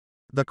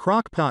The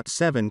Crock-Pot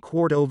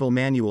 7-Quart Oval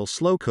Manual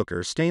Slow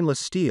Cooker Stainless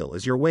Steel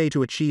is your way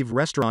to achieve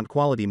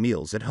restaurant-quality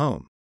meals at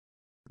home.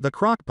 The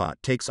Crock-Pot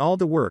takes all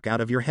the work out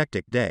of your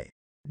hectic day.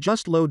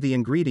 Just load the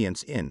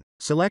ingredients in,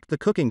 select the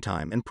cooking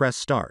time and press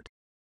start.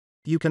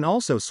 You can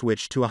also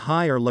switch to a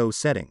high or low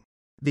setting.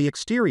 The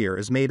exterior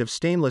is made of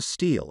stainless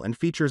steel and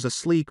features a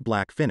sleek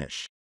black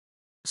finish.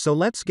 So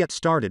let's get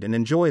started and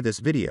enjoy this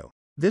video.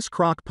 This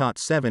Crock-Pot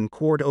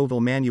 7-Quart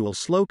Oval Manual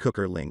Slow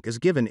Cooker link is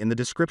given in the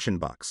description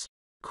box.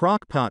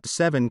 Crock-Pot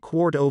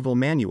 7-Quart Oval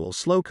Manual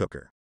Slow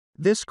Cooker.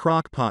 This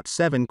Crock-Pot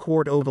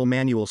 7-Quart Oval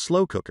Manual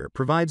Slow Cooker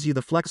provides you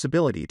the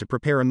flexibility to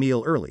prepare a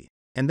meal early,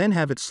 and then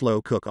have it slow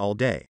cook all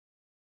day.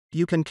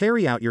 You can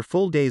carry out your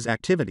full day's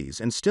activities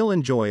and still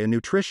enjoy a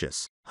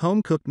nutritious,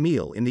 home-cooked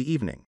meal in the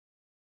evening.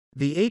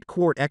 The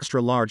 8-quart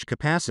extra large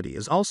capacity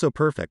is also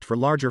perfect for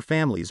larger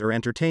families or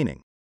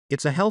entertaining.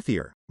 It's a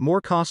healthier, more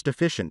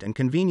cost-efficient and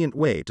convenient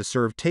way to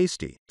serve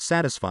tasty,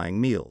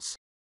 satisfying meals.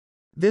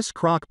 This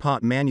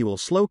Crock-Pot manual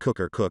slow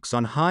cooker cooks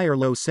on high or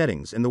low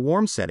settings, and the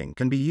warm setting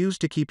can be used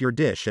to keep your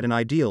dish at an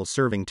ideal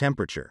serving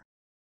temperature.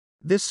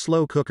 This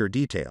slow cooker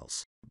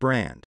details: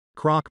 brand,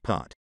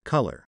 Crock-Pot,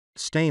 color,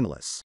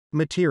 stainless,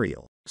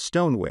 material,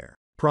 stoneware,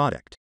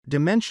 product,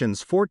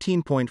 dimensions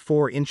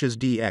 14.4 inches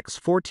x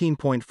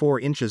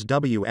 14.4 inches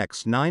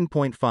x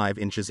 9.5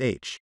 inches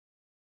h.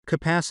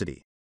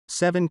 Capacity: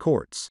 7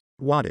 quarts,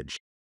 wattage: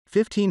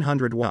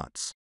 1500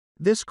 watts.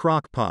 This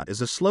Crock-Pot is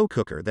a slow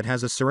cooker that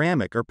has a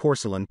ceramic or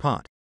porcelain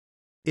pot.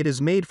 It is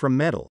made from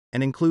metal,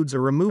 and includes a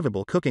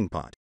removable cooking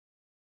pot.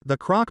 The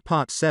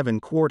Crock-Pot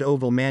 7-Quart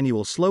Oval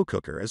Manual Slow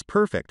Cooker is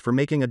perfect for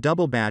making a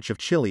double batch of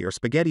chili or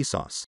spaghetti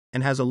sauce,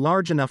 and has a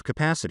large enough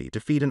capacity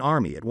to feed an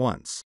army at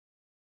once.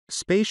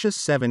 Spacious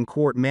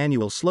 7-quart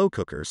manual slow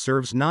cooker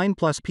serves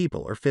 9+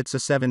 people or fits a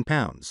 7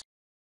 pounds.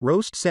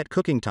 Roast: set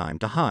cooking time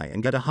to high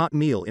and get a hot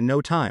meal in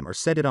no time, or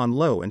set it on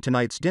low and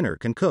tonight's dinner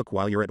can cook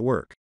while you're at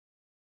work.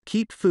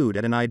 Keep food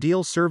at an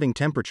ideal serving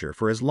temperature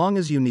for as long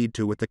as you need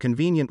to with the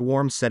convenient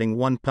warm setting.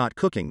 One-pot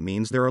cooking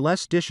means there are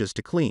less dishes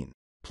to clean,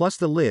 plus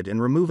the lid and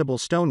removable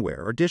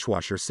stoneware are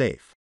dishwasher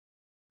safe.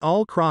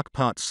 All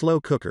Crock-Pot slow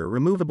cooker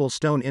removable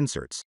stone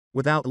inserts,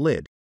 without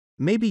lid,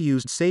 may be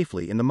used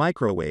safely in the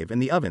microwave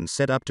and the oven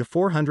set up to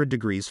 400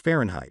 degrees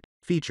Fahrenheit.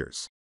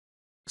 Features: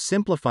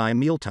 simplify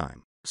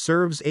mealtime,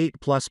 serves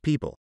 8+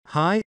 people,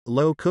 high,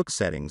 low cook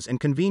settings and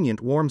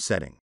convenient warm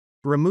setting.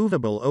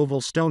 Removable oval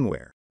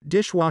stoneware,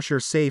 dishwasher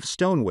safe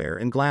stoneware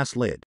and glass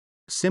lid.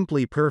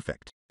 Simply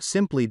perfect,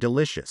 simply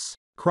delicious.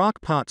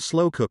 Crock-Pot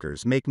slow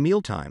cookers make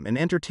mealtime and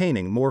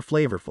entertaining more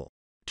flavorful.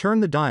 Turn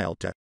the dial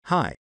to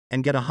high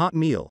and get a hot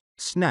meal,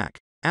 snack,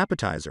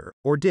 appetizer,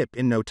 or dip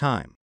in no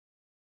time.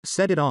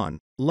 Set it on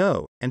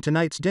low and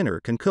tonight's dinner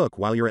can cook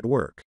while you're at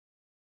work.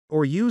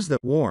 Or use the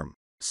warm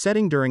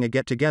setting during a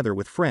get-together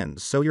with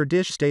friends so your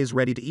dish stays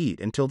ready to eat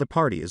until the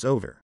party is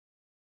over.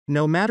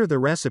 No matter the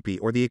recipe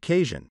or the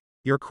occasion,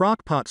 your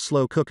Crock-Pot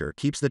slow cooker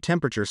keeps the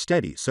temperature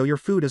steady so your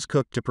food is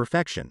cooked to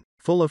perfection,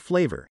 full of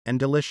flavor, and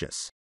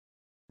delicious.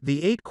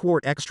 The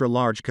 8-quart extra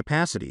large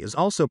capacity is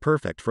also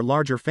perfect for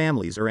larger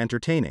families or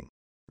entertaining.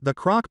 The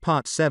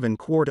Crock-Pot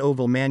 7-Quart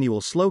Oval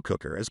Manual Slow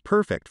Cooker is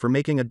perfect for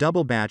making a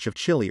double batch of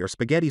chili or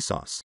spaghetti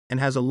sauce, and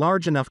has a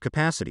large enough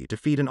capacity to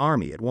feed an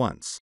army at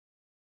once.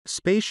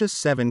 Spacious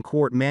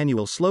 7-quart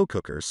manual slow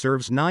cooker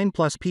serves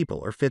 9+ people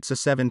or fits a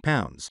 7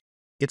 pounds.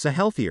 It's a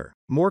healthier,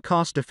 more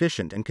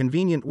cost-efficient and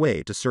convenient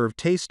way to serve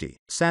tasty,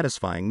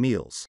 satisfying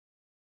meals.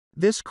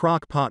 This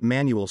Crock-Pot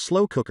manual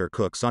slow cooker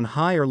cooks on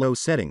high or low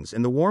settings,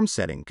 and the warm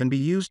setting can be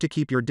used to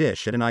keep your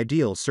dish at an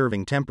ideal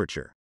serving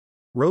temperature.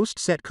 Roast: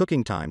 set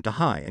cooking time to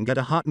high and get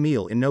a hot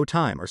meal in no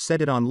time, or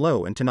set it on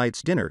low and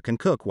tonight's dinner can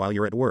cook while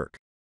you're at work.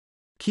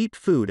 Keep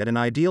food at an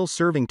ideal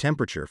serving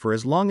temperature for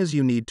as long as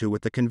you need to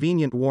with the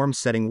convenient warm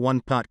setting.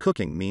 One-pot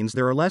cooking means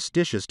there are less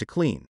dishes to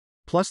clean,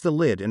 plus the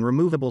lid and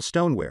removable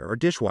stoneware are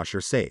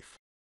dishwasher safe.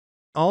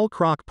 All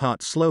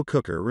Crock-Pot slow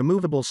cooker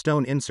removable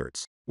stone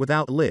inserts,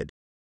 without lid.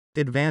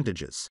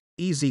 Advantages: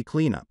 easy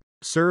cleanup,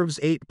 serves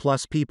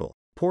 8+ people,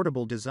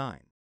 portable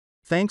design.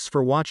 Thanks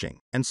for watching,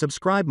 and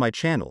subscribe my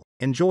channel.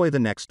 Enjoy the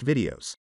next videos.